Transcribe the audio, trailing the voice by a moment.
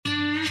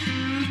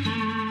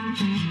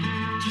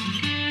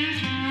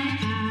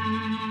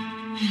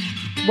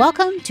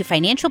Welcome to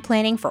Financial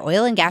Planning for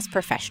Oil and Gas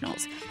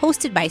Professionals,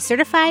 hosted by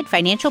certified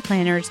financial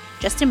planners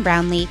Justin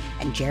Brownlee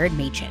and Jared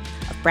Machin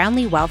of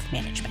Brownlee Wealth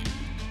Management.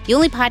 The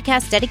only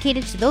podcast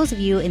dedicated to those of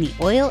you in the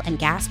oil and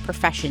gas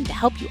profession to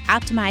help you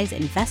optimize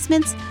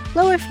investments,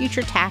 lower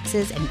future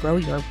taxes, and grow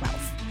your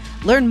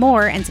wealth. Learn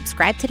more and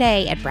subscribe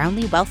today at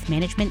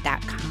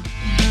brownleewealthmanagement.com.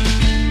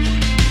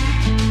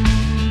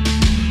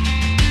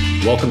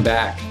 Welcome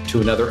back to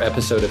another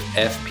episode of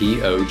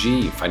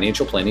FPOG,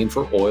 Financial Planning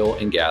for Oil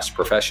and Gas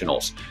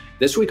Professionals.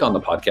 This week on the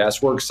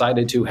podcast, we're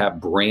excited to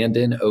have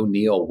Brandon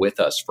O'Neill with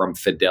us from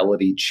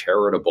Fidelity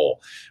Charitable.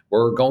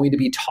 We're going to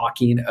be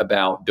talking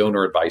about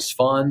donor advice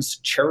funds,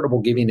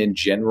 charitable giving in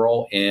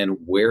general, and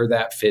where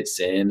that fits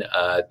in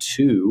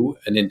to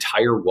an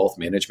entire wealth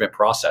management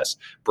process.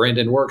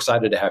 Brandon, we're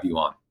excited to have you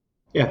on.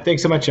 Yeah,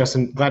 thanks so much,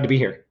 Justin. Glad to be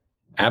here.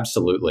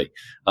 Absolutely.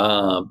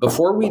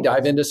 Before we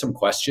dive into some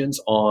questions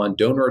on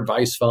donor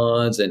advice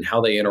funds and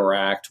how they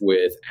interact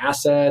with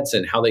assets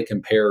and how they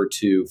compare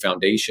to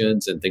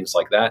foundations and things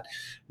like that,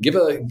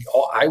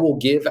 I will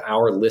give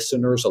our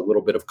listeners a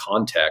little bit of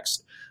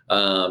context.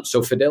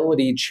 So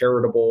Fidelity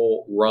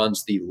Charitable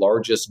runs the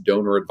largest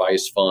donor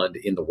advice fund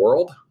in the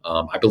world.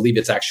 I believe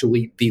it's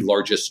actually the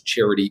largest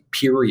charity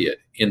period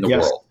in the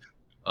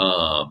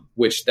world,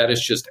 which that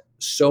is just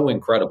so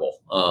incredible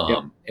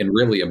and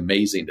really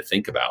amazing to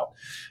think about.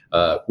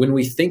 When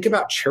we think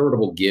about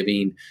charitable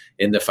giving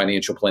in the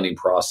financial planning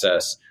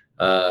process,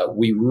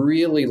 we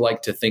really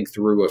like to think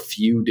through a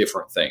few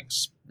different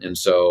things. And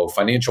so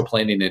financial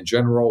planning in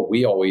general,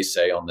 we always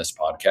say on this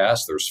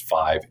podcast, there's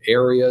 5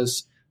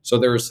 areas. So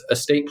there's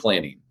estate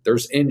planning,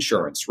 there's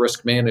insurance,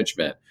 risk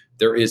management,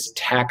 there is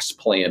tax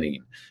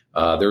planning,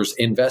 there's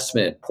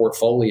investment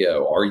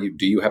portfolio.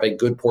 Do you have a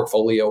good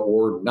portfolio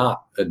or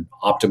not an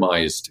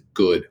optimized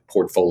good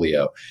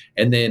portfolio?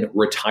 And then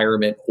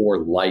retirement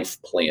or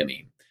life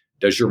planning.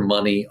 Does your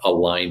money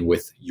align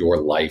with your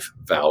life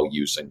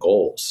values and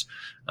goals?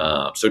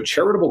 So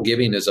charitable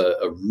giving is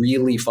a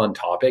really fun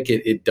topic.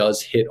 It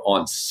does hit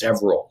on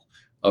several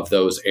of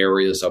those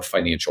areas of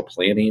financial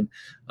planning.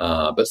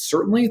 But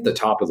certainly at the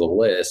top of the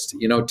list,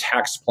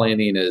 tax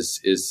planning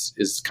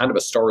is kind of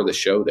a star of the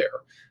show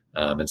there.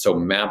 And so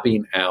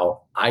mapping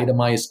out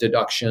itemized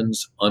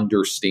deductions,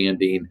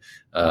 understanding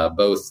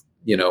both,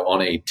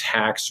 on a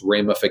tax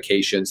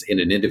ramifications in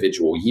an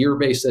individual year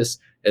basis,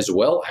 as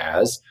well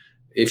as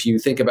if you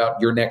think about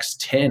your next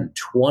 10,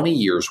 20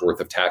 years worth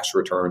of tax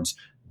returns,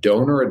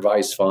 donor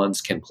advice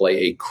funds can play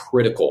a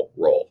critical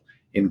role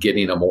in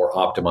getting a more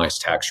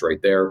optimized tax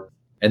rate there.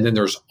 And then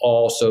there's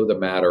also the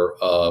matter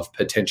of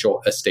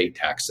potential estate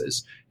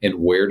taxes and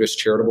where does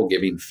charitable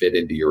giving fit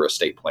into your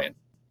estate plan?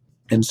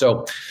 And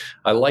so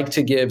I like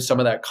to give some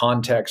of that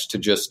context to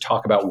just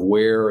talk about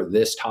where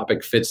this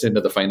topic fits into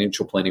the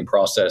financial planning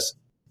process.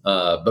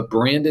 But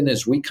Brandon,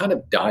 as we kind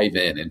of dive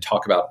in and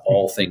talk about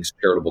all things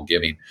charitable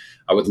giving,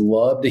 I would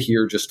love to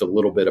hear just a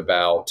little bit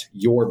about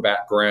your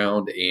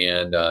background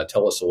and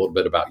tell us a little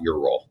bit about your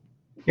role.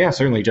 Yeah,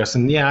 certainly,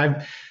 Justin.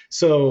 Yeah,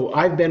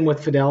 I've been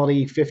with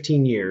Fidelity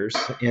 15 years,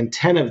 and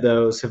 10 of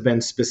those have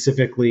been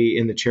specifically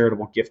in the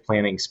charitable gift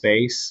planning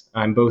space.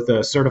 I'm both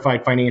a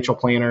certified financial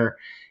planner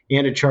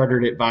and a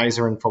chartered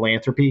advisor in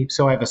philanthropy.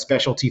 So I have a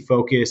specialty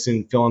focus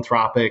in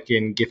philanthropic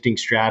and gifting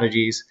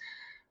strategies.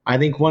 I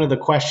think one of the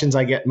questions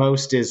I get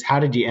most is, how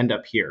did you end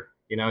up here?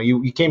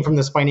 You came from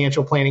this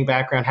financial planning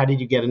background. How did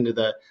you get into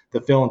the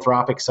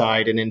philanthropic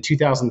side? And in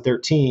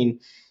 2013,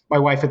 my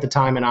wife at the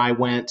time and I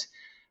went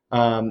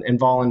and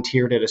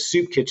volunteered at a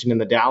soup kitchen in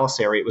the Dallas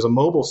area. It was a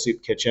mobile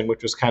soup kitchen,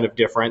 which was kind of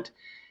different.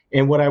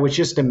 And what I was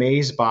just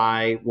amazed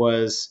by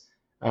was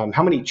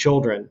how many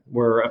children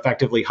were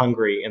effectively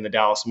hungry in the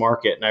Dallas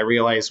market. And I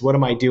realized, what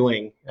am I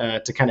doing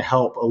to kind of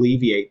help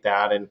alleviate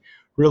that? And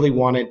really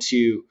wanted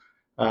to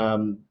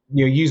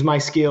use my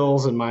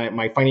skills and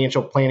my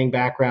financial planning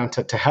background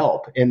to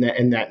help in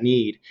that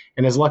need.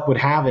 And as luck would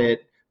have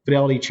it,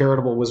 Fidelity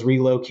Charitable was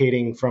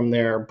relocating from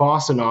their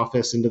Boston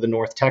office into the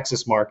North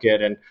Texas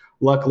market, and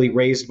luckily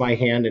raised my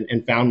hand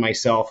and found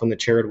myself in the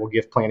charitable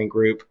gift planning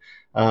group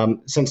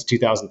since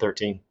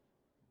 2013.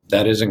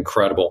 That is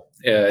incredible.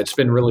 It's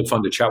been really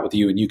fun to chat with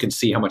you, and you can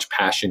see how much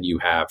passion you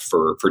have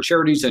for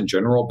charities in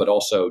general, but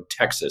also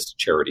Texas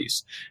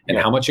charities, and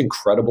how much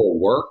incredible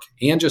work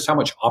and just how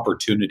much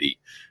opportunity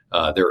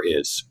there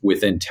is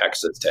within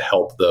Texas to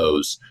help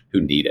those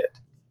who need it.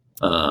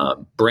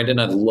 Brandon,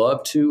 I'd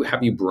love to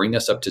have you bring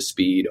us up to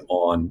speed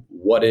on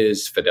what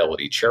is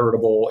Fidelity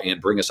Charitable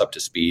and bring us up to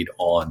speed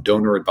on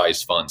donor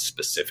advice funds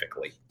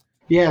specifically.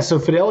 Yeah, so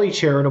Fidelity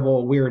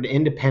Charitable, we're an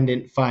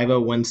independent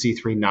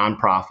 501c3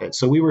 nonprofit.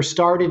 So we were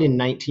started in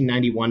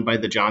 1991 by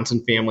the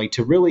Johnson family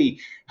to really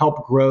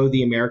help grow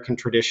the American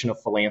tradition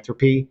of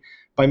philanthropy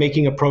by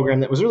making a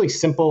program that was really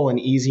simple and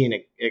easy and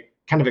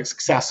kind of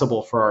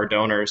accessible for our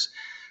donors.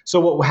 So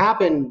what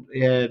happened,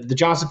 the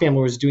Johnson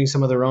family was doing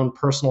some of their own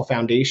personal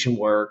foundation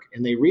work,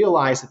 and they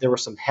realized that there were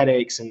some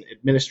headaches and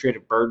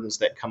administrative burdens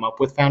that come up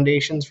with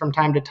foundations from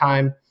time to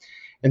time.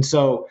 And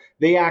so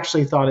they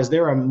actually thought, is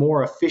there a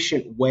more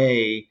efficient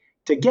way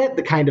to get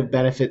the kind of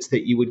benefits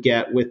that you would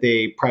get with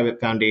a private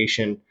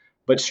foundation,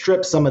 but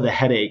strip some of the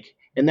headache.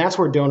 And that's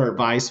where donor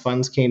advised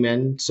funds came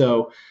in.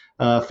 So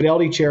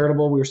Fidelity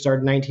Charitable, we were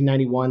started in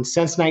 1991.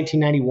 Since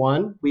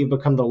 1991, we've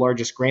become the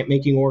largest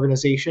grant-making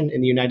organization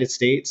in the United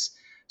States.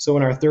 So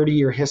in our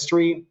 30-year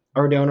history,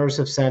 our donors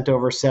have sent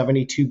over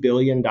 $72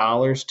 billion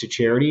to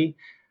charity.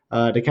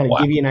 To kind of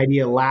give you an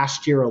idea,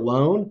 last year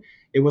alone,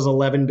 it was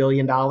 $11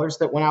 billion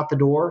that went out the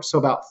door. So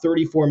about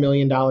 $34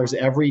 million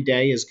every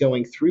day is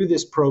going through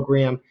this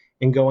program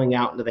and going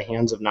out into the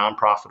hands of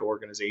nonprofit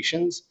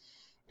organizations.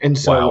 And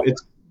so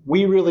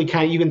we really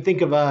you can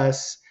think of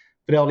us,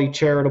 Fidelity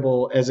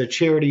Charitable, as a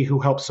charity who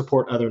helps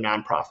support other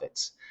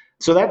nonprofits.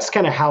 So that's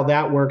kind of how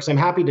that works. I'm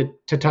happy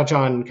to touch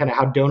on kind of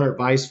how donor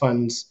advised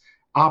funds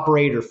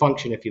operate or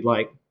function if you'd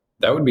like.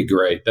 That would be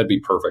great. That'd be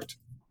perfect.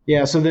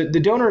 Yeah. So the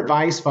donor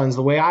advised funds,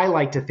 the way I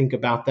like to think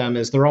about them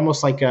is they're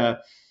almost like a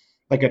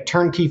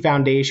turnkey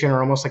foundation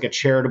or almost like a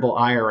charitable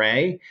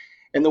IRA.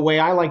 And the way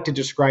I like to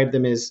describe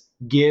them is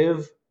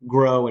give,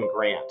 grow, and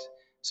grant.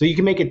 So you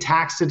can make a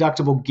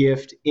tax-deductible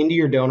gift into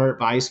your donor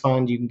advised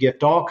fund. You can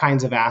gift all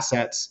kinds of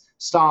assets,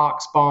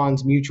 stocks,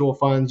 bonds, mutual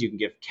funds. You can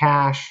gift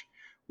cash.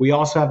 We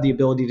also have the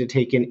ability to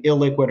take in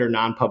illiquid or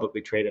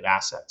non-publicly traded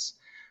assets.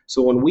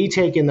 So when we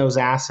take in those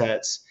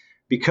assets,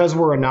 because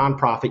we're a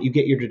nonprofit, you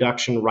get your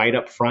deduction right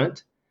up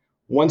front.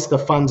 Once the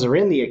funds are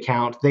in the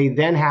account, they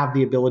then have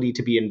the ability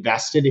to be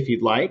invested if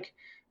you'd like.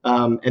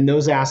 And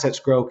those assets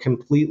grow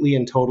completely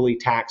and totally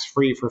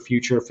tax-free for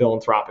future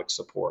philanthropic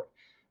support.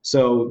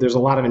 So there's a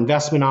lot of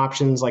investment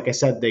options. Like I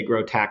said, they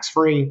grow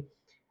tax-free.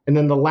 And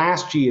then the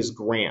last G is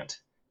grant.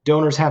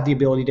 Donors have the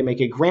ability to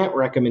make a grant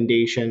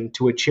recommendation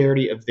to a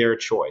charity of their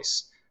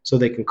choice. So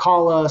they can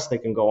call us, they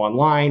can go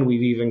online.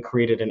 We've even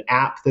created an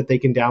app that they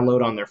can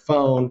download on their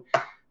phone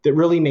that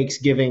really makes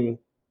giving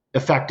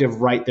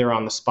effective right there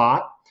on the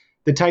spot.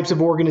 The types of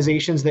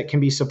organizations that can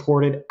be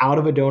supported out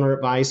of a donor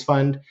advised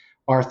fund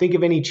are, think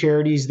of any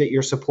charities that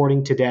you're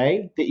supporting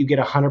today that you get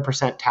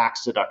 100%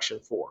 tax deduction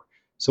for.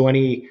 So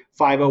any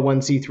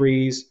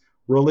 501c3s,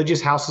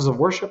 religious houses of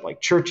worship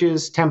like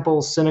churches,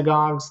 temples,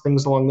 synagogues,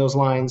 things along those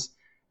lines.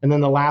 And then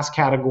the last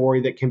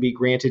category that can be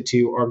granted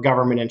to are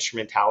government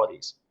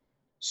instrumentalities.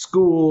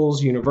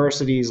 Schools,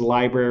 universities,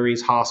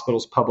 libraries,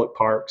 hospitals, public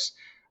parks.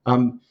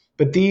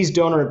 But these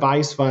donor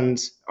advised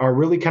funds are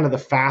really kind of the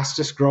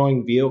fastest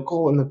growing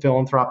vehicle in the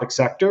philanthropic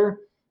sector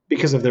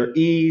because of their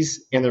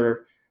ease and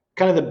their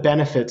kind of the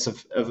benefits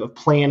of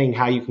planning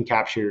how you can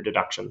capture your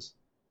deductions.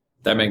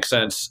 That makes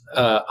sense.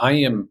 I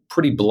am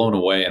pretty blown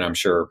away, and I'm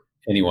sure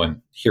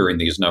anyone hearing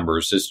these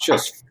numbers is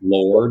just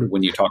floored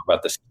when you talk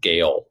about the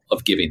scale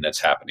of giving that's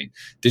happening.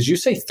 Did you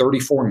say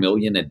 34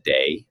 million a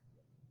day?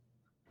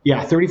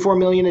 Yeah, 34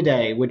 million a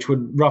day, which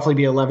would roughly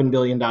be $11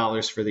 billion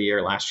for the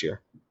year last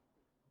year.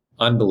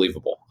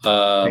 Unbelievable.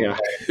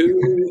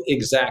 Who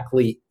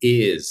exactly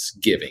is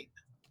giving?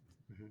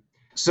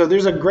 So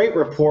there's a great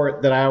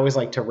report that I always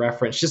like to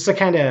reference just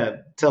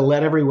to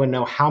let everyone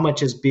know how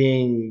much is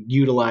being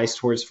utilized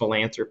towards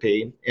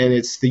philanthropy. And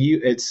it's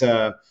the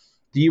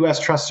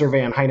U.S. Trust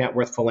Survey on High Net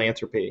Worth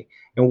Philanthropy.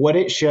 And what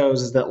it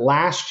shows is that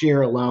last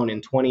year alone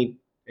in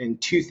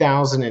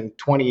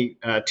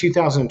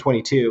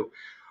 2022,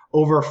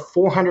 over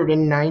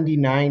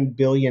 $499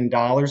 billion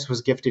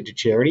was gifted to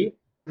charity.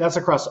 That's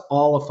across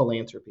all of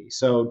philanthropy.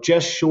 So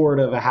just short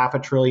of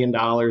 $500 billion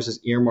is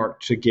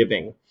earmarked to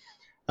giving.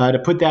 To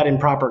put that in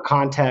proper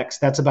context,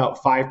 that's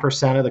about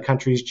 5% of the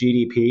country's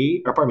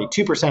GDP,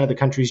 2% of the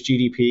country's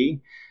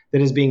GDP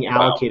that is being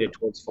allocated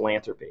towards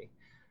philanthropy.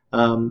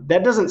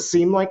 That doesn't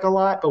seem like a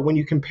lot, but when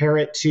you compare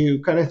it to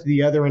kind of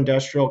the other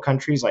industrial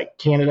countries like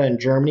Canada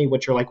and Germany,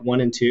 which are like 1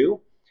 and 2,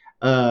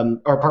 2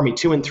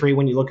 and 3,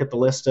 when you look at the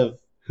list of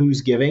who's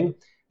giving,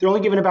 they're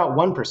only giving about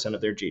 1% of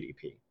their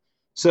GDP.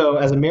 So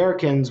as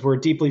Americans, we're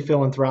deeply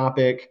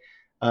philanthropic.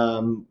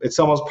 It's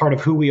almost part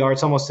of who we are.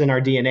 It's almost in our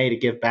DNA to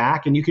give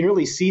back. And you can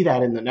really see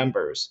that in the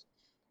numbers.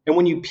 And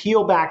when you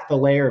peel back the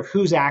layer of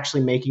who's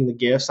actually making the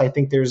gifts, I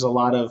think there's a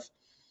lot of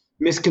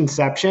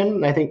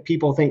misconception. I think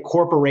people think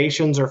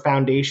corporations or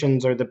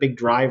foundations are the big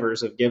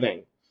drivers of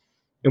giving.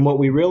 And what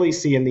we really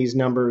see in these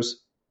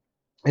numbers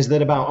is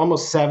that about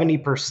almost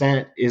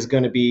 70% is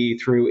going to be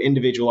through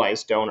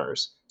individualized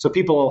donors. So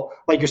people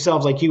like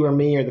yourselves, like you or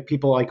me, or the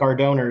people like our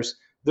donors,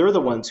 they're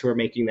the ones who are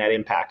making that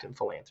impact in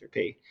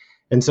philanthropy.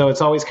 And so it's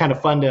always kind of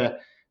fun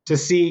to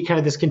see kind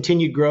of this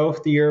continued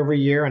growth year over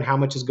year and how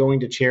much is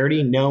going to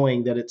charity,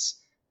 knowing that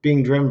it's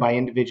being driven by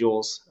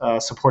individuals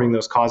supporting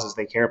those causes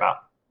they care about.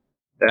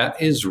 That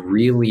is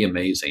really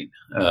amazing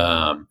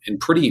and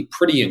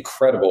pretty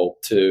incredible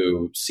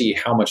to see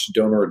how much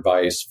donor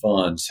advised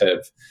funds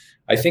have.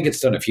 I think it's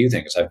done a few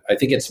things. I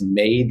think it's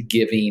made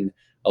giving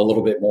a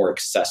little bit more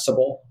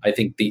accessible. I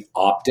think the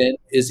opt-in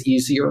is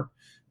easier.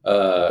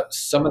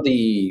 Some of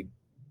the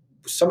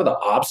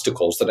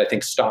obstacles that I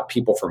think stop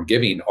people from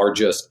giving are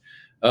just,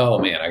 oh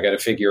man, I got to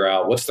figure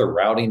out what's their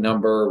routing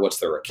number, what's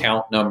their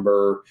account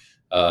number.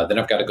 Then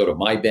I've got to go to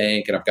my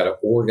bank and I've got to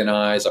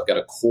organize, I've got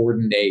to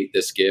coordinate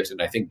this gift.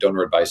 And I think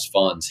donor advised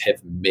funds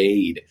have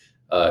made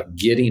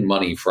getting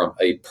money from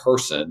a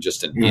person,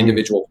 just an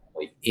individual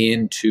family,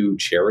 into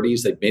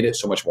charities. They've made it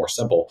so much more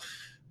simple.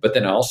 But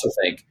then I also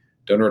think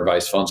donor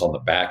advised funds on the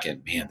back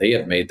end, man, they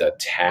have made the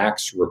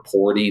tax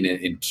reporting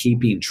and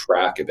keeping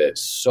track of it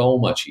so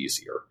much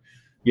easier.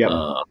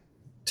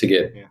 To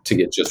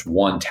get just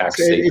one tax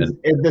statement.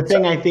 The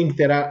thing I think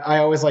that I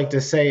always like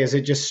to say is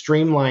it just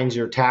streamlines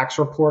your tax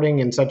reporting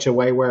in such a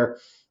way where,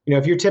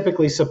 if you're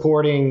typically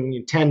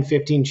supporting 10,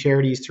 15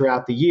 charities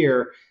throughout the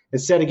year,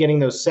 instead of getting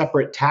those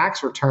separate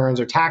tax returns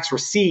or tax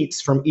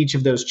receipts from each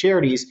of those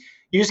charities,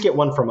 you just get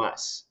one from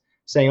us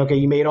saying, okay,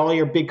 you made all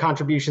your big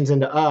contributions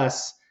into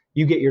us.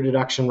 You get your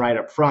deduction right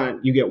up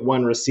front. You get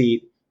one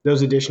receipt.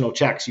 Those additional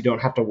checks, you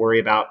don't have to worry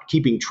about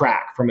keeping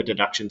track from a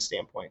deduction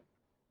standpoint.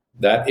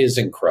 That is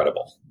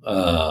incredible.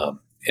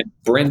 And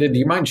Brendan, do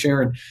you mind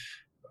sharing,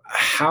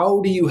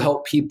 how do you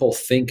help people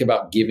think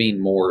about giving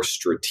more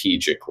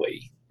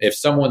strategically? If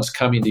someone's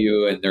coming to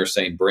you and they're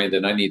saying,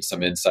 Brandon, I need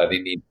some insight, I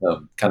need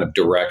some kind of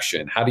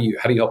direction, how do you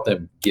help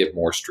them give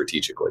more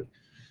strategically?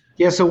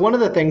 Yeah, so one of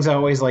the things I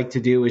always like to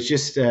do is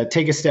just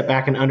take a step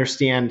back and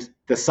understand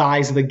the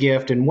size of the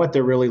gift and what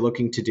they're really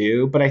looking to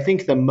do. But I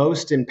think the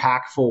most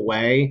impactful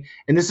way,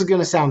 and this is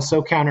going to sound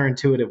so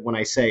counterintuitive when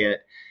I say it,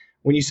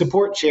 when you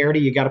support charity,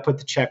 you got to put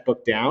the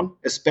checkbook down,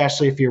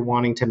 especially if you're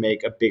wanting to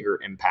make a bigger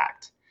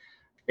impact.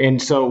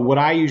 And so what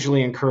I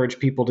usually encourage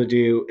people to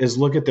do is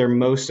look at their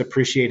most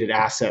appreciated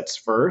assets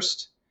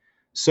first.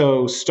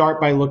 So start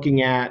by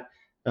looking at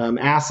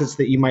assets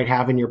that you might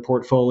have in your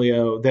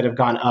portfolio that have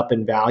gone up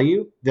in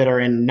value that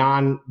are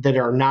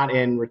not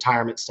in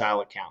retirement style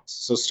accounts.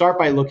 So start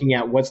by looking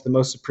at what's the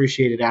most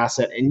appreciated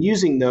asset and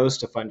using those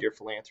to fund your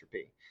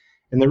philanthropy.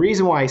 And the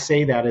reason why I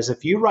say that is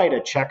if you write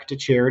a check to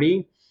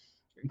charity,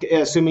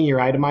 assuming you're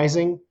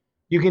itemizing,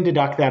 you can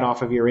deduct that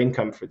off of your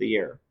income for the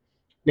year.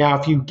 Now,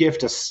 if you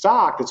gift a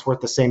stock that's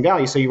worth the same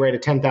value, so you write a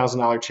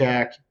 $10,000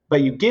 check,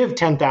 but you give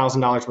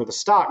 $10,000 worth of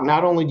stock,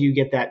 not only do you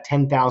get that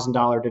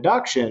 $10,000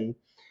 deduction,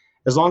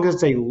 as long as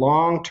it's a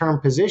long-term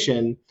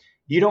position,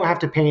 you don't have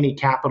to pay any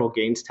capital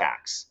gains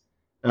tax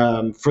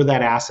for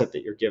that asset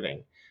that you're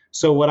giving.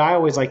 So what I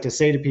always like to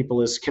say to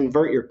people is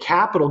convert your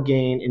capital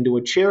gain into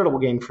a charitable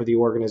gain for the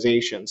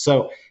organization.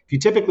 So if you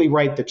typically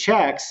write the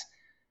checks,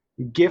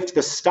 gift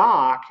the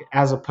stock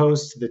as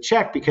opposed to the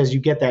check because you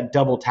get that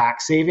double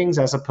tax savings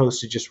as opposed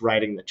to just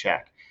writing the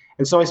check.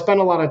 And so I spend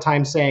a lot of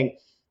time saying,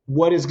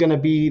 what is going to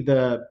be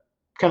the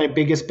kind of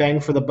biggest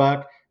bang for the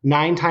buck?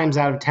 9 times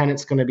out of 10,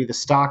 it's going to be the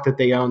stock that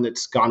they own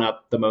that's gone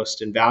up the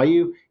most in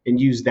value, and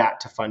use that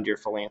to fund your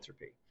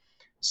philanthropy.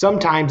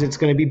 Sometimes it's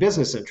going to be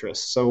business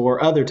interests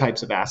or other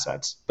types of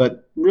assets,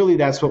 but really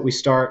that's what we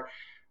start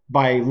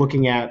by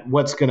looking at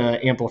what's going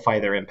to amplify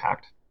their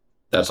impact.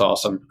 That's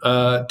awesome.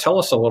 Tell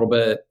us a little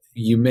bit.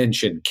 You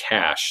mentioned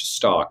cash,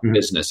 stock,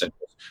 business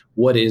interest.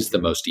 What is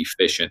the most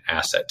efficient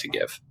asset to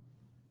give?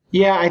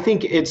 Yeah, I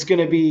think it's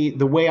going to be,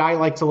 the way I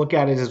like to look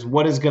at it is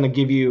what is going to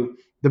give you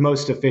the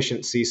most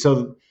efficiency.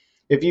 So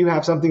if you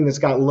have something that's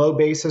got low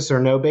basis or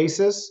no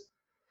basis,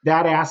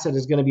 that asset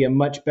is going to be a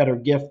much better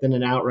gift than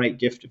an outright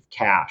gift of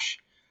cash.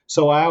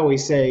 So I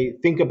always say,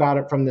 think about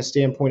it from the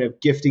standpoint of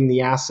gifting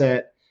the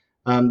asset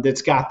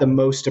that's got the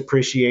most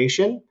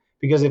appreciation.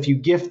 Because if you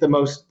gift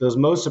those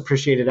most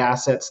appreciated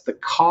assets, the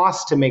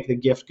cost to make the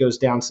gift goes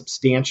down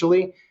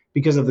substantially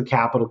because of the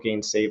capital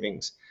gain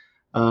savings.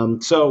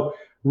 So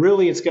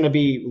really, it's going to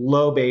be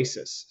low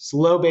basis. It's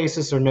low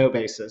basis or no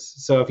basis.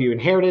 So if you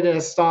inherited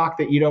a stock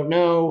that you don't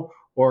know,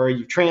 or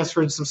you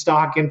transferred some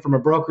stock in from a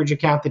brokerage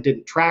account that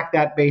didn't track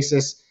that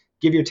basis,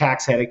 give your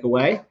tax headache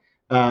away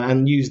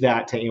and use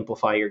that to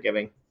amplify your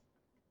giving.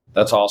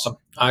 That's awesome.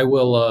 I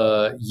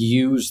will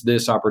use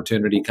this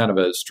opportunity, kind of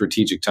a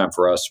strategic time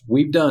for us.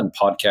 We've done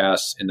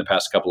podcasts in the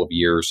past couple of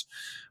years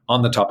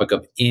on the topic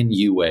of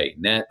NUA,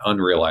 net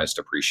unrealized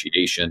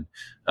appreciation.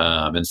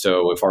 And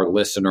so if our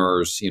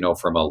listeners,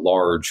 from a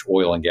large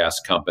oil and gas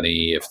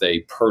company, if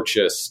they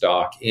purchase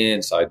stock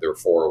inside their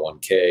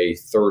 401k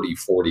 30,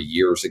 40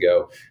 years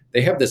ago,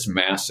 they have this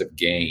massive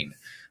gain.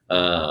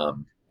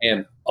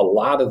 And a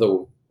lot of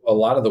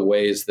the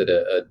ways that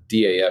a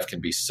DAF can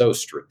be so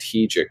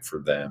strategic for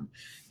them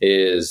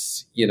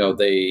is,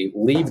 they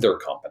leave their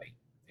company.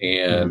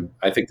 And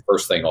I think the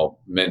first thing I'll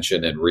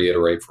mention and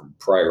reiterate from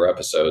prior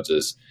episodes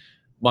is,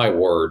 my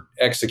word,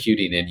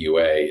 executing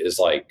NUA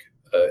is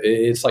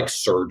it's like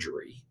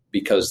surgery,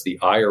 because the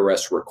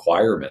IRS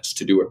requirements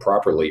to do it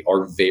properly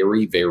are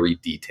very, very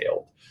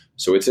detailed.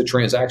 So it's a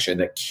transaction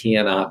that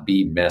cannot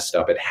be messed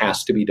up. It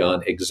has to be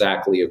done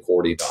exactly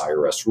according to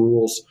IRS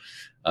rules.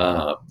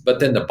 But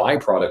then the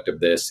byproduct of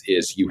this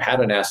is you had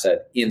an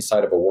asset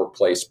inside of a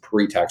workplace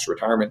pre-tax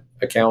retirement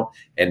account,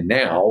 and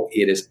now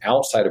it is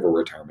outside of a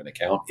retirement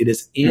account. It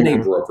is in a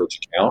brokerage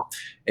account,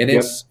 and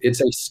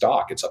it's a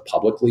stock. It's a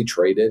publicly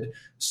traded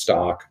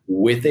stock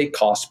with a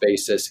cost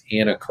basis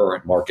and a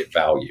current market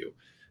value.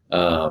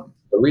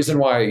 The reason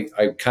why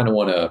I kind of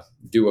want to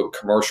do a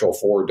commercial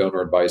for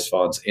donor advised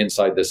funds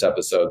inside this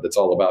episode that's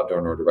all about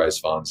donor advised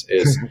funds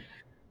is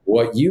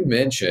what you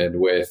mentioned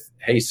with,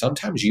 hey,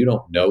 sometimes you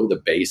don't know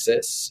the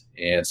basis,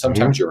 and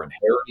sometimes you're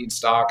inheriting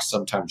stock,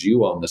 sometimes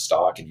you own the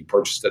stock and you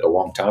purchased it a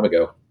long time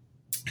ago.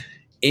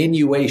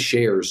 NUA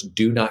shares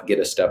do not get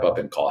a step up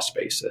in cost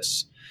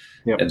basis.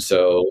 Yep. And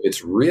so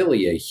it's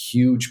really a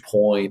huge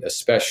point,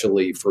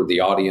 especially for the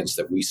audience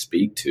that we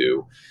speak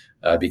to,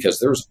 because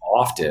there's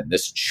often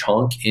this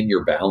chunk in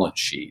your balance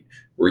sheet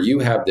where you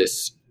have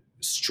this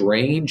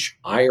strange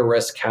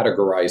IRS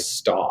categorized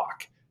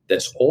stock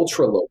that's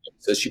ultra low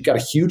basis. You've got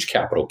a huge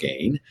capital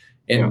gain.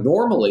 And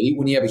normally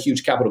when you have a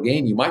huge capital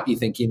gain, you might be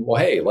thinking,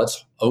 well, hey,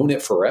 let's own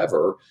it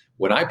forever.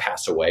 When I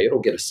pass away,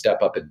 it'll get a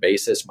step up in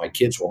basis. My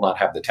kids will not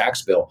have the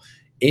tax bill.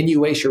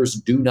 NUA shares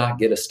do not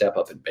get a step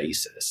up in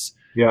basis.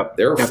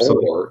 Therefore,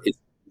 absolutely. It's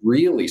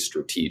really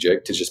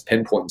strategic to just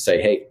pinpoint and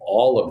say, hey,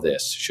 all of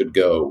this should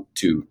go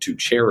to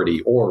charity,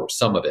 or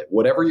some of it.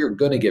 Whatever you're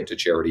going to give to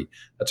charity,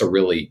 that's a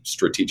really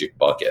strategic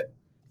bucket.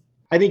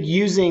 I think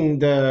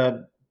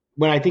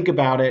when I think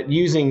about it,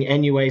 using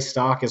NUA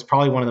stock is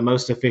probably one of the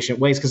most efficient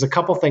ways, because a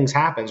couple things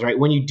happens, right?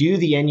 When you do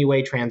the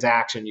NUA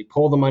transaction, you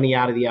pull the money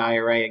out of the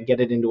IRA and get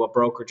it into a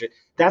brokerage.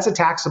 That's a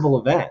taxable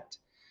event.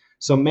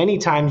 So many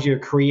times you're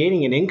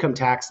creating an income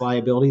tax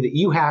liability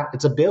that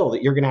it's a bill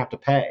that you're going to have to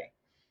pay.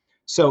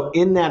 So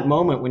in that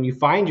moment, when you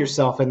find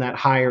yourself in that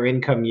higher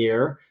income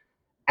year,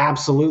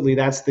 absolutely,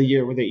 that's the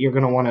year that you're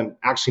going to want to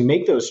actually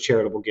make those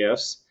charitable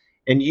gifts.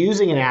 And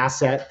using an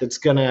asset that's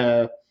going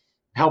to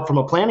help from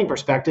a planning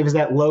perspective is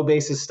that low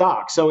basis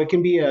stock. So it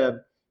can be an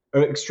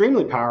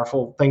extremely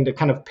powerful thing to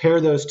kind of pair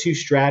those two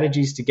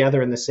strategies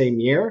together in the same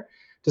year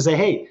to say,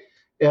 hey,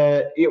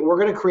 we're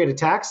going to create a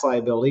tax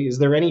liability. Is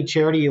there any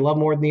charity you love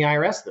more than the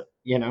IRS?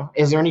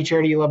 Is there any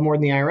charity you love more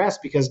than the IRS?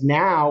 Because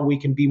now we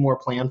can be more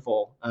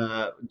planful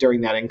during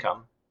that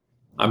income.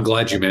 I'm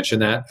glad you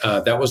mentioned that.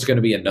 That was going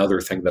to be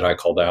another thing that I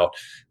called out.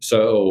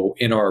 So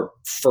in our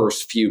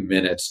first few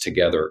minutes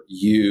together,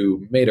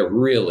 you made a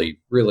really,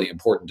 really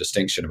important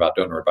distinction about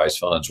donor advised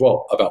funds.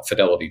 Well, about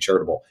Fidelity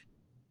Charitable.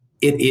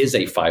 It is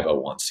a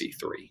 501c3.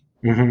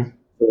 Mm-hmm.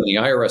 So in the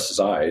IRS's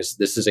eyes,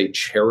 this is a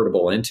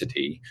charitable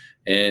entity.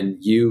 And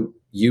you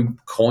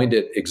coined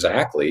it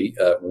exactly.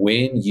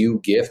 When you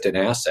gift an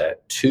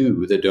asset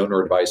to the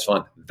donor advised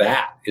fund,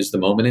 that is the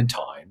moment in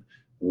time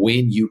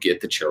when you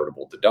get the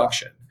charitable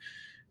deduction.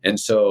 And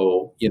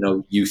so,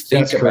 you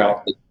think that's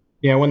about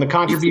when the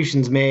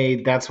contribution's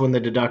made, that's when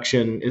the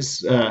deduction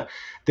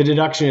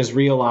is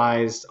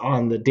realized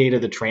on the date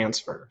of the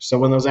transfer. So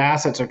when those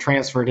assets are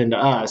transferred into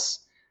us,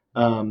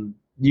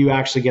 you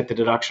actually get the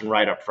deduction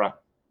right up front.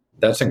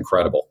 That's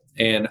incredible.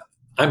 And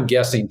I'm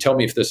guessing, tell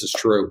me if this is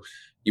true,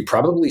 you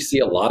probably see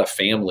a lot of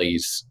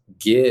families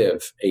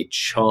give a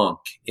chunk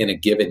in a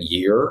given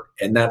year,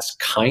 and that's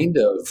kind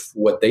of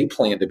what they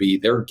plan to be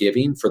their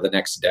giving for the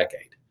next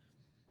decade.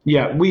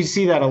 Yeah, we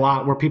see that a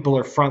lot where people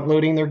are front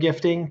loading their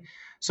gifting.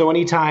 So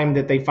anytime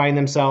that they find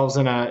themselves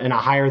in a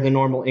higher than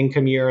normal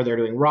income year, they're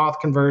doing Roth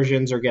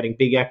conversions or getting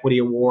big equity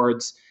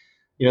awards,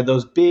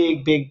 those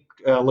big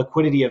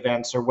liquidity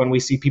events are when we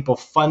see people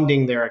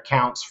funding their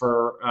accounts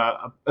for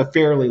a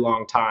fairly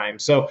long time.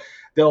 So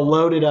they'll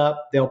load it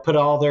up, they'll put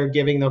all their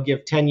giving, they'll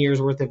give 10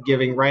 years worth of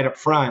giving right up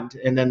front,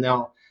 and then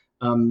they'll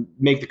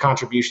make the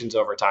contributions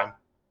over time.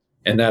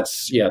 And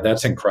that's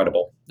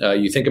incredible.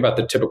 You think about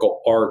the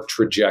typical arc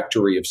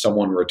trajectory of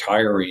someone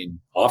retiring.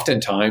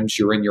 Oftentimes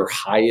you're in your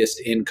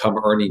highest income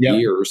earning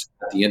years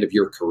at the end of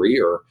your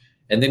career,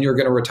 and then you're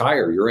going to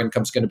retire. Your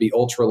income's going to be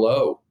ultra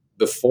low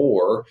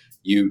before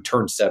you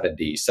turn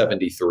 70,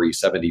 73,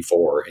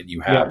 74, and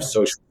you have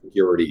Social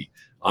Security,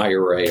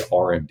 IRA,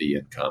 RMD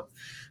income.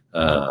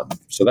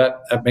 So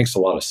that makes a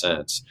lot of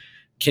sense.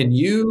 Can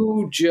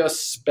you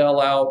just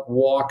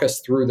walk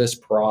us through this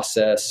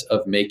process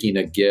of making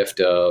a gift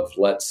of,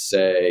 let's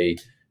say,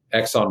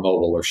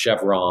 ExxonMobil or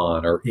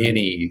Chevron or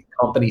any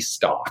company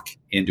stock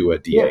into a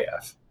DAF? Yeah,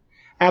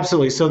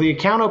 absolutely. So the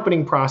account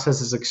opening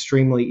process is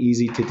extremely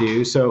easy to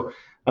do. So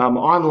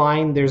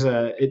online,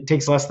 it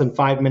takes less than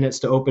 5 minutes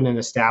to open and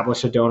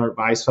establish a donor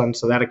advised fund.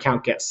 So that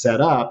account gets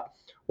set up.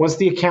 Once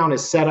the account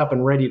is set up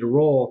and ready to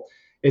roll,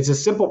 it's a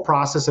simple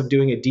process of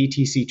doing a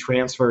DTC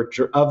transfer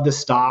of the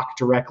stock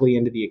directly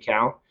into the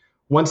account.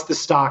 Once the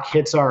stock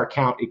hits our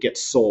account, it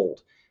gets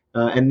sold.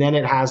 And then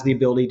it has the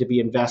ability to be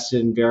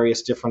invested in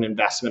various different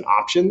investment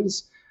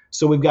options.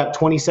 So we've got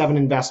 27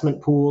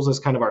 investment pools as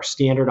kind of our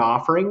standard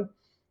offering.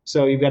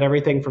 So you've got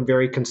everything from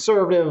very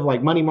conservative,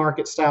 like money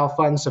market style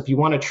funds. So if you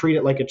want to treat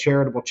it like a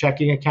charitable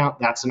checking account,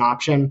 that's an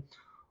option,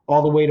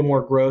 all the way to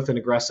more growth and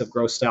aggressive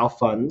growth style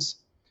funds.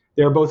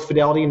 There are both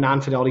Fidelity and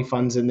non-Fidelity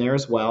funds in there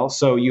as well.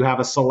 So you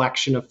have a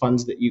selection of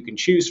funds that you can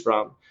choose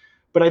from.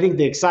 But I think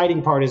the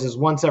exciting part is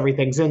once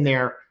everything's in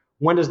there,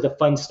 when does the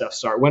fun stuff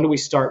start? When do we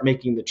start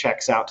making the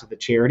checks out to the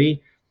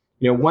charity?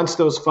 Once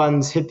those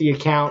funds hit the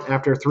account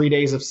after 3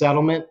 days of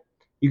settlement,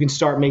 you can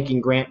start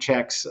making grant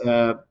checks,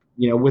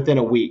 within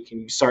a week,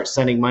 and you start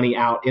sending money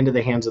out into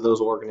the hands of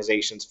those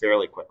organizations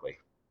fairly quickly.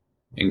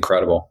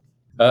 Incredible.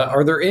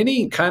 Are there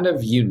any kind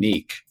of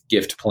unique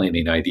gift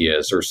planning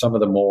ideas or some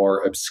of the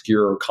more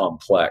obscure,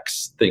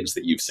 complex things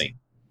that you've seen?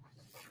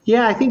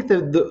 Yeah, I think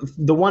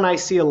the one I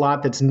see a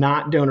lot that's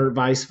not donor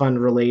advised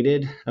fund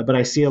related, but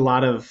I see a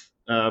lot of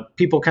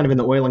people kind of in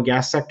the oil and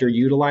gas sector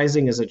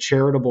utilizing is a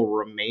charitable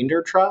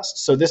remainder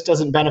trust. So this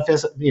doesn't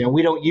benefit,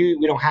 we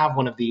don't have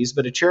one of these,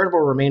 but a charitable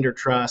remainder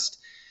trust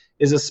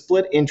is a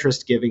split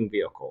interest giving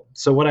vehicle.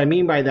 So what I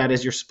mean by that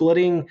is you're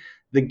splitting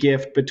the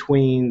gift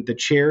between the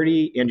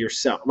charity and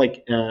yourself,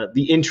 like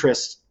the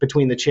interest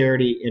between the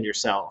charity and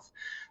yourself.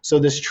 So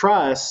this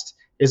trust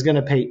is going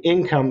to pay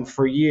income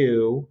for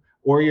you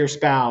or your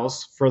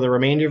spouse for the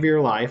remainder of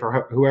your life,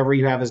 or whoever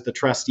you have as the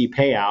trustee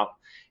payout,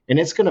 and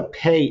it's going to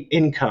pay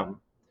income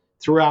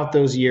throughout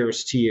those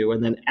years to you.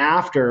 And then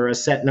after a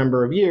set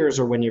number of years,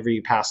 or whenever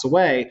you pass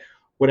away,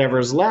 whatever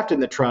is left in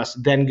the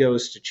trust then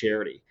goes to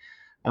charity.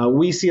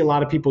 We see a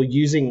lot of people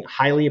using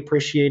highly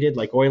appreciated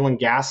like oil and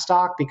gas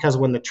stock because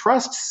when the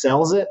trust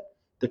sells it,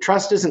 the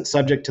trust isn't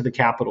subject to the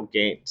capital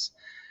gains.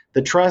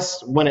 The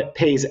trust, when it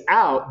pays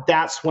out,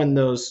 that's when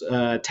those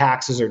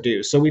taxes are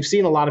due. So we've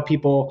seen a lot of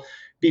people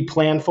be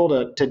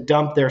planful to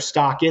dump their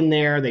stock in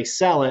there. They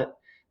sell it.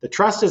 The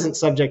trust isn't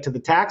subject to the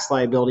tax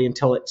liability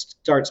until it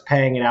starts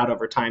paying it out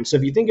over time. So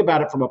if you think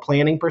about it from a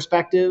planning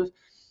perspective,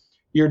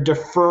 you're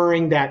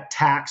deferring that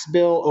tax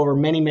bill over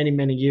many, many,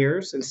 many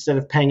years instead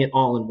of paying it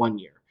all in 1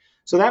 year.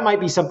 So that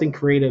might be something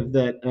creative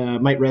that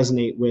might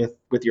resonate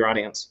with your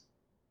audience.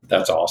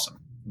 That's awesome.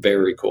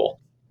 Very cool.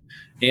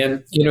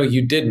 And,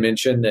 you did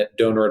mention that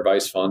donor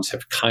advised funds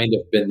have kind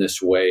of been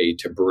this way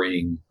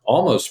to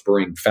almost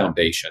bring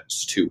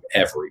foundations to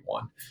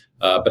everyone.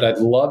 But I'd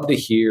love to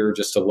hear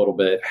just a little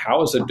bit,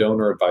 how is a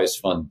donor advised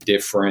fund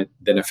different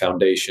than a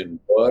foundation?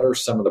 What are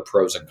some of the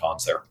pros and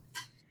cons there?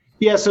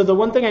 Yeah, so the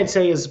one thing I'd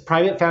say is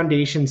private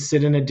foundations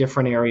sit in a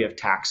different area of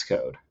tax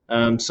code.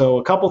 So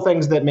a couple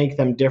things that make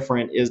them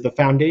different is the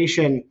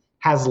foundation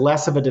has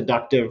less of a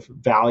deductive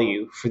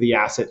value for the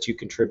assets you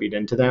contribute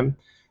into them.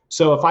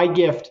 So if I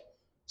gift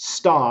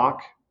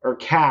stock or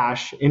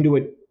cash into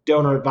a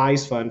donor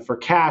advised fund, for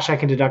cash, I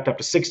can deduct up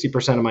to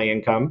 60% of my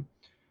income.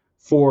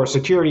 For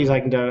securities, I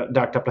can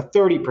deduct up to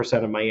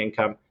 30% of my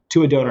income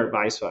to a donor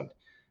advised fund.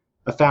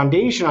 A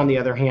foundation, on the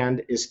other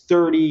hand, is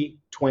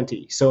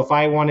 30-20. So if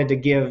I wanted to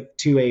give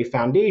to a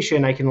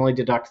foundation, I can only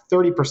deduct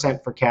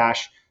 30% for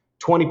cash,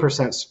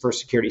 20% for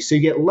securities. So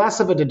you get less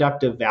of a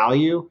deductive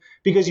value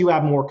because you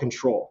have more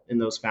control in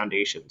those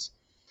foundations.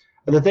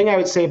 The thing I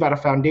would say about a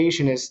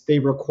foundation is they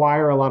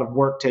require a lot of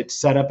work to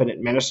set up and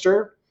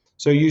administer.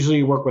 So usually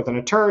you work with an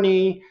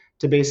attorney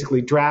to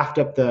basically draft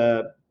up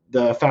the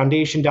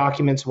foundation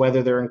documents,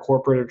 whether they're in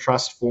corporate or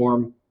trust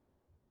form.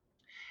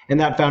 And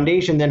that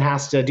foundation then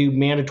has to do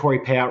mandatory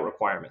payout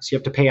requirements. You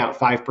have to pay out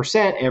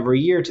 5% every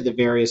year to the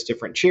various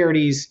different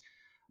charities.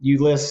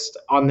 You list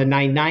on the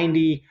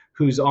 990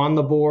 who's on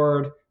the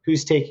board,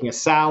 who's taking a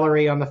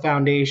salary on the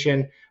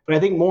foundation. But I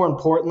think more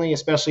importantly,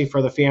 especially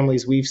for the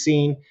families we've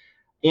seen,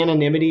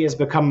 anonymity has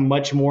become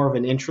much more of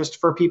an interest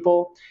for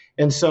people.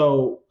 And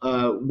so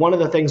one of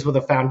the things with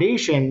a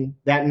foundation,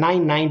 that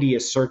 990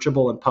 is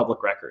searchable in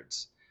public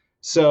records.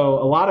 So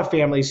a lot of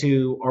families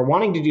who are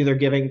wanting to do their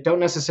giving don't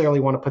necessarily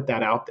want to put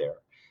that out there.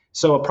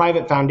 So a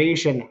private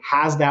foundation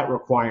has that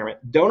requirement.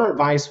 Donor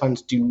advised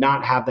funds do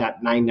not have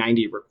that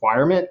 990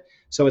 requirement,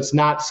 so it's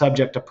not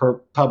subject to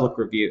public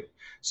review.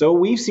 So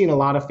we've seen a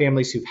lot of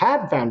families who've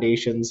had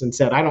foundations and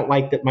said, I don't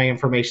like that my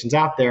information's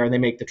out there, and they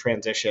make the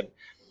transition.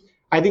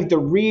 I think the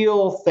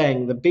real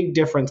thing, the big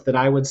difference that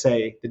I would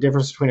say, the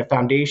difference between a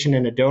foundation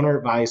and a donor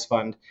advised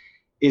fund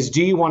is,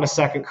 do you want a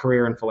second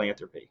career in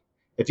philanthropy?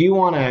 If you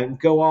want to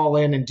go all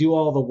in and do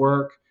all the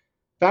work,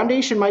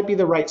 foundation might be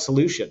the right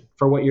solution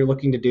for what you're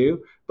looking to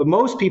do. But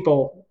most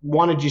people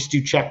want to just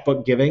do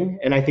checkbook giving.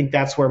 And I think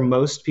that's where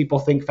most people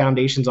think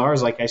foundations are,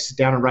 is like, I sit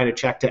down and write a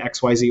check to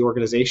XYZ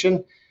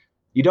organization.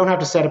 You don't have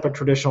to set up a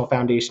traditional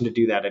foundation to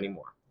do that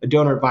anymore. A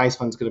donor advised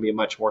fund is going to be a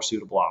much more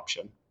suitable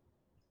option.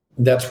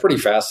 That's pretty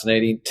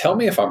fascinating. Tell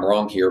me if I'm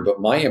wrong here, but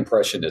my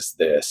impression is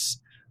this.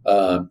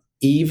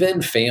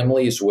 Even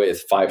families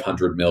with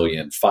 $500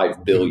 million,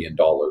 $5 billion,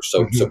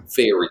 so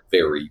very,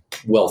 very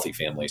wealthy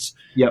families,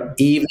 Yep.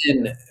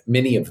 Even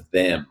many of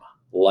them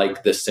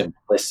like the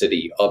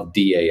simplicity of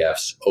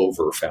DAFs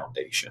over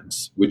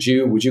foundations. Would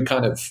you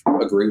kind of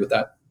agree with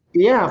that?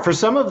 Yeah, for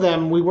some of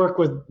them, we work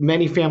with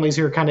many families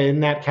who are kind of in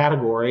that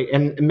category,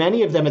 and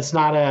many of them, it's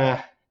not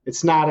a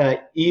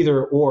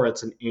either or,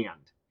 it's an and.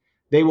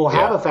 They will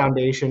have a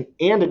foundation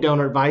and a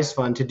donor advised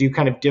fund to do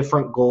kind of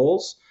different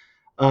goals.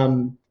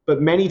 But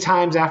many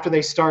times after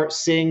they start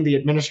seeing the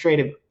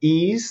administrative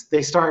ease,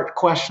 they start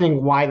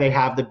questioning why they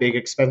have the big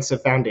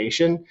expensive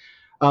foundation.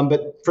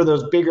 But for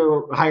those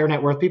bigger, higher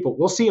net worth people,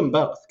 we'll see them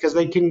both because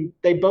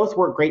they both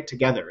work great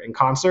together in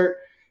concert.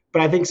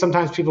 But I think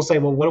sometimes people say,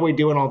 well, what are we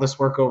doing all this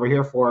work over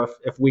here for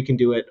if we can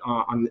do it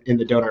in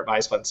the donor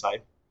advised fund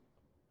side?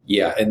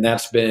 Yeah, and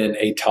that's been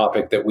a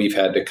topic that we've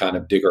had to kind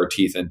of dig our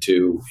teeth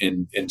into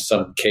in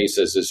some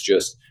cases, is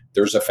just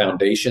there's a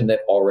foundation that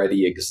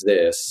already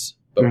exists.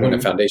 But when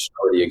a foundation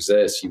already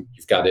exists,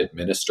 you've got to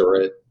administer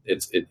it.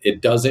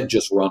 It doesn't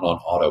just run on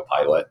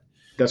autopilot.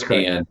 That's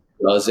correct. And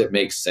does it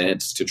make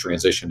sense to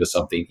transition to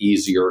something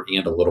easier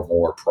and a little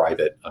more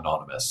private,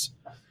 anonymous?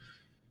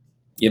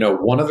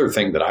 One other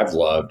thing that I've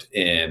loved,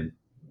 and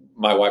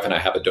my wife and I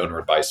have a donor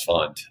advice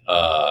fund,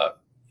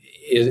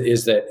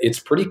 is that it's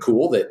pretty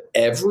cool that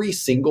every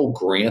single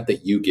grant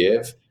that you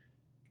give,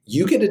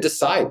 you get to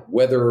decide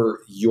whether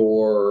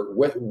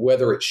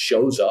it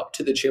shows up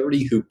to the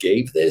charity who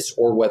gave this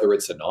or whether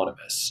it's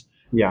anonymous.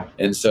 Yeah.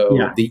 And so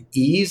the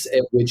ease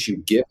at which you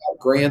give out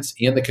grants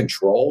and the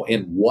control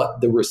and what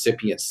the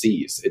recipient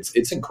sees,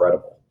 it's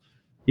incredible.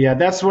 Yeah,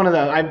 that's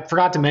I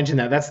forgot to mention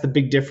that. That's the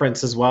big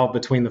difference as well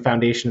between the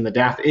foundation and the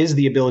DAF is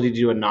the ability to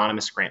do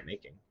anonymous grant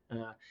making.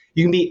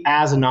 You can be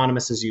as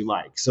anonymous as you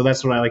like. So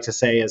that's what I like to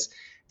say is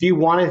if you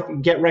want to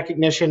get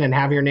recognition and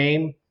have your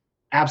name,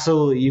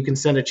 absolutely, you can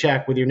send a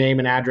check with your name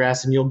and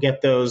address and you'll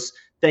get those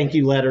thank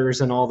you letters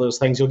and all those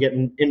things. You'll get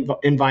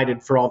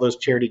invited for all those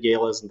charity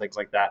galas and things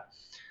like that.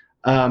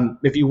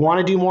 If you want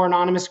to do more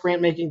anonymous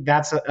grant making,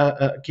 that's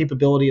a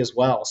capability as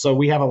well. So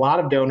we have a lot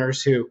of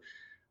donors who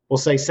will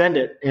say, send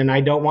it. And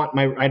I don't want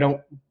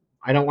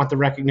the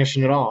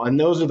recognition at all. And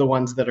those are the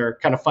ones that are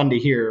kind of fun to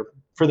hear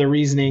for the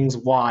reasonings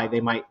why they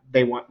might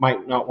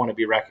not want to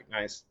be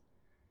recognized.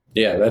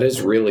 Yeah, that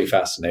is really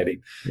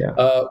fascinating.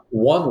 Yeah.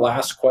 One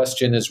last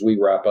question as we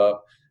wrap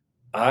up.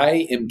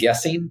 I am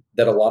guessing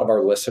that a lot of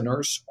our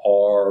listeners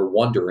are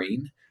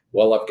wondering,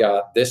 well, I've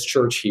got this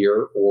church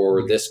here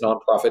or this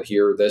nonprofit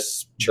here,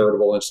 this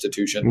charitable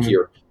institution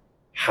here.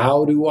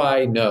 How do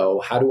I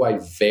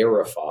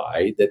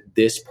verify that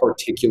this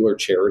particular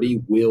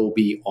charity will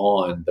be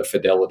on the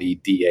Fidelity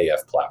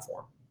DAF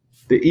platform?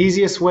 The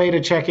easiest way to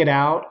check it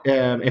out,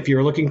 if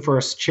you're looking for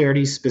a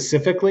charity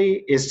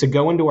specifically, is to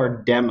go into our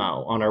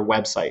demo on our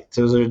website.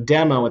 So there's a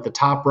demo at the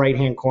top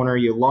right-hand corner.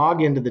 You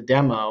log into the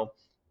demo,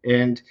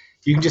 and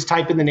you can just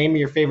type in the name of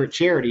your favorite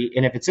charity,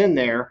 and if it's in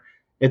there,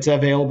 it's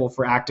available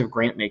for active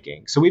grant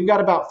making. So we've got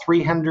about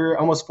 300,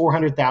 almost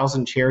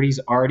 400,000 charities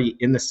already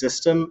in the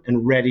system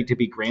and ready to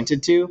be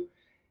granted to.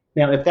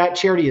 Now, if that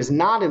charity is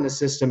not in the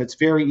system, it's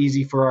very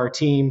easy for our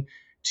team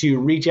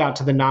to reach out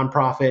to the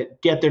nonprofit,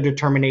 get their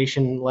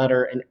determination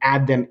letter, and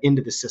add them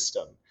into the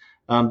system.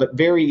 But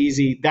very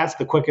easy. That's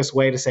the quickest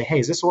way to say, hey,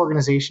 is this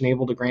organization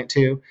able to grant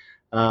to?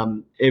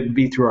 It would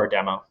be through our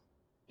demo.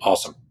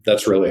 Awesome.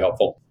 That's really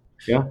helpful.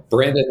 Yeah.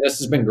 Brandon, this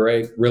has been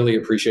great. Really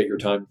appreciate your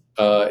time.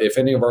 If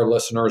any of our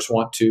listeners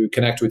want to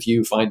connect with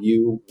you, find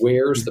you,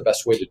 where's the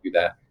best way to do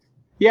that?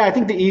 Yeah, I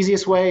think the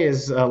easiest way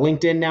is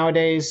LinkedIn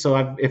nowadays.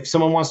 So if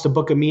someone wants to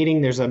book a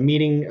meeting, there's a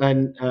meeting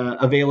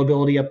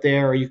availability up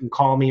there, or you can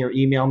call me or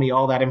email me.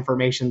 All that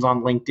information's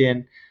on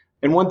LinkedIn.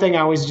 And one thing I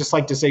always just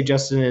like to say,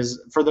 Justin,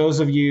 is for those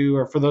of you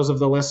or for those of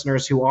the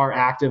listeners who are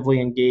actively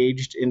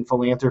engaged in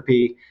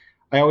philanthropy,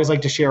 I always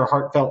like to share a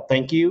heartfelt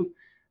thank you.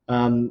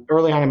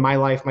 Early on in my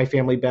life, my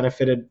family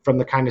benefited from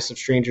the kindness of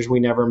strangers we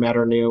never met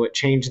or knew. It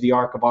changed the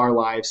arc of our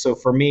lives. So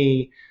for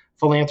me,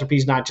 philanthropy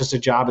is not just a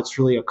job, it's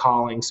really a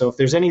calling. So if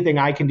there's anything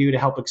I can do to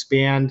help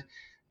expand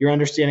your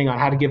understanding on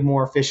how to give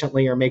more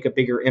efficiently or make a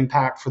bigger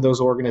impact for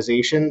those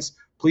organizations,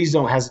 please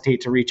don't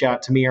hesitate to reach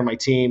out to me or my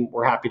team.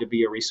 We're happy to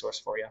be a resource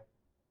for you.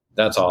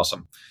 That's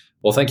awesome.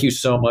 Well, thank you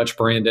so much,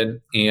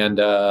 Brandon. And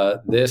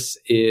this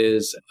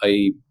is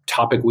a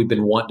topic we've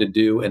been wanting to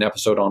do an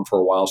episode on for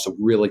a while, so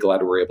really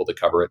glad we're able to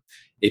cover it.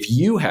 If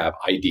you have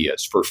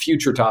ideas for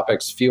future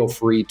topics, feel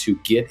free to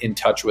get in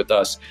touch with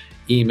us,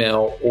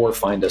 email, or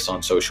find us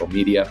on social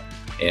media.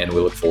 And we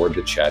look forward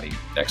to chatting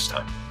next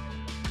time.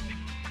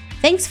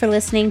 Thanks for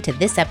listening to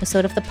this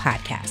episode of the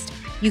podcast.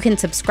 You can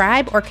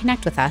subscribe or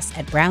connect with us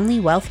at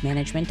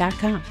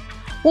brownleewealthmanagement.com.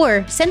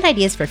 Or send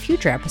ideas for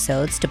future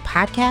episodes to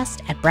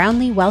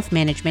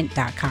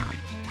podcast@brownleewealthmanagement.com.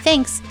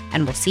 Thanks,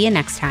 and we'll see you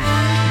next time.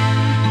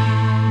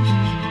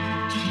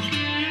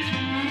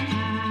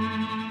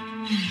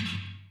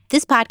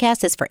 This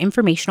podcast is for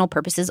informational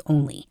purposes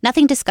only.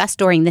 Nothing discussed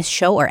during this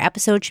show or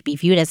episode should be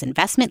viewed as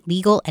investment,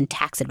 legal, and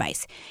tax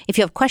advice. If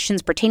you have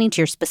questions pertaining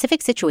to your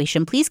specific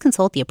situation, please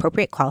consult the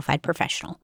appropriate qualified professional.